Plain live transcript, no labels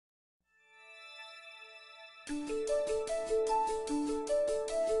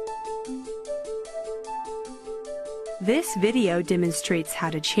This video demonstrates how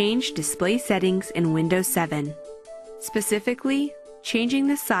to change display settings in Windows 7. Specifically, changing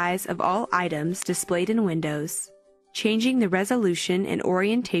the size of all items displayed in Windows, changing the resolution and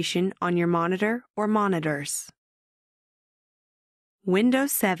orientation on your monitor or monitors.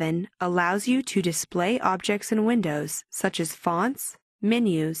 Windows 7 allows you to display objects in Windows such as fonts,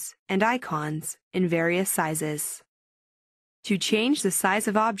 menus, and icons in various sizes. To change the size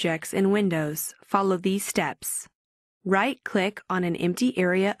of objects in Windows, follow these steps. Right-click on an empty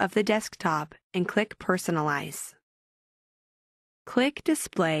area of the desktop and click Personalize. Click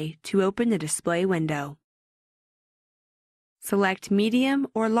Display to open the display window. Select Medium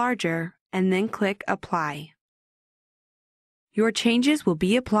or Larger and then click Apply. Your changes will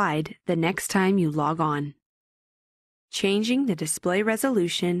be applied the next time you log on. Changing the display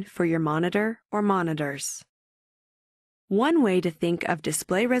resolution for your monitor or monitors. One way to think of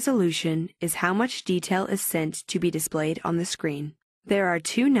display resolution is how much detail is sent to be displayed on the screen. There are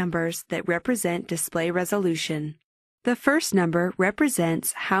two numbers that represent display resolution. The first number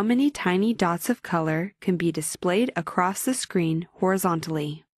represents how many tiny dots of color can be displayed across the screen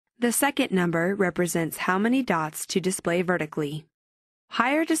horizontally. The second number represents how many dots to display vertically.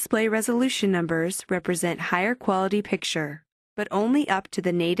 Higher display resolution numbers represent higher quality picture, but only up to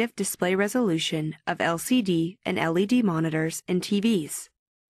the native display resolution of LCD and LED monitors and TVs.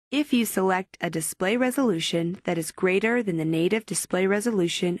 If you select a display resolution that is greater than the native display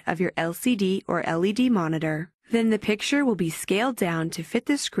resolution of your LCD or LED monitor, then the picture will be scaled down to fit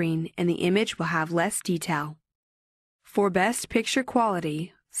the screen and the image will have less detail. For best picture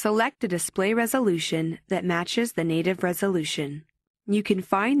quality, select a display resolution that matches the native resolution. You can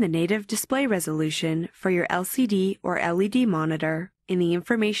find the native display resolution for your LCD or LED monitor in the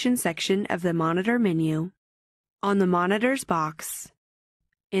information section of the monitor menu, on the monitor's box,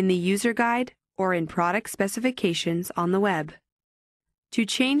 in the user guide, or in product specifications on the web. To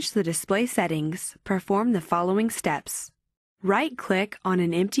change the display settings, perform the following steps. Right-click on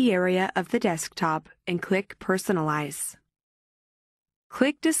an empty area of the desktop and click Personalize.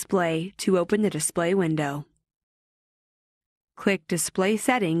 Click Display to open the display window. Click Display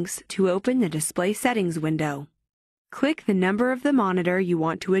Settings to open the Display Settings window. Click the number of the monitor you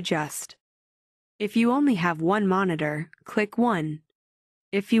want to adjust. If you only have one monitor, click 1.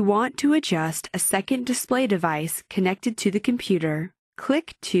 If you want to adjust a second display device connected to the computer,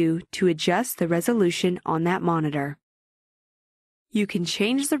 click 2 to adjust the resolution on that monitor. You can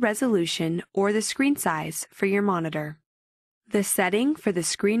change the resolution or the screen size for your monitor. The setting for the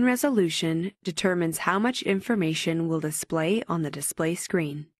screen resolution determines how much information will display on the display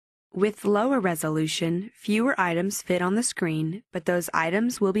screen. With lower resolution, fewer items fit on the screen, but those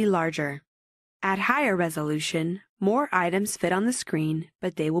items will be larger. At higher resolution, more items fit on the screen,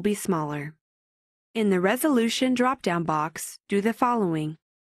 but they will be smaller. In the resolution drop-down box, do the following.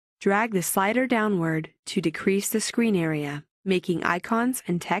 Drag the slider downward to decrease the screen area, making icons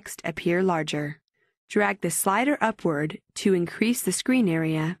and text appear larger. Drag the slider upward to increase the screen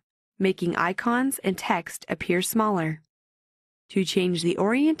area, making icons and text appear smaller. To change the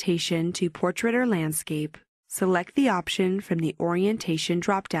orientation to portrait or landscape, select the option from the orientation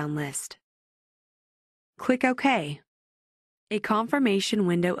drop-down list. Click OK. A confirmation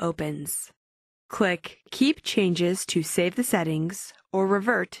window opens. Click Keep Changes to save the settings or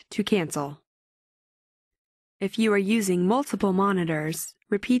Revert to cancel. If you are using multiple monitors,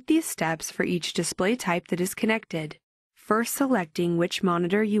 repeat these steps for each display type that is connected, first selecting which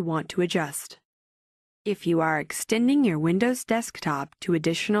monitor you want to adjust. If you are extending your Windows desktop to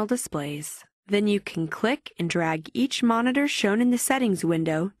additional displays, then you can click and drag each monitor shown in the settings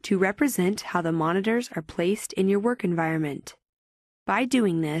window to represent how the monitors are placed in your work environment. By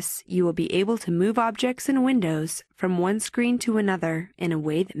doing this, you will be able to move objects in Windows from one screen to another in a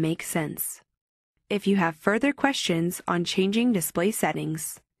way that makes sense. If you have further questions on changing display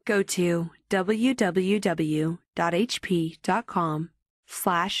settings, go to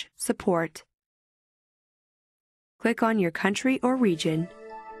www.hp.com/support. Click on your country or region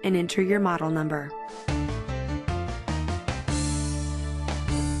and enter your model number.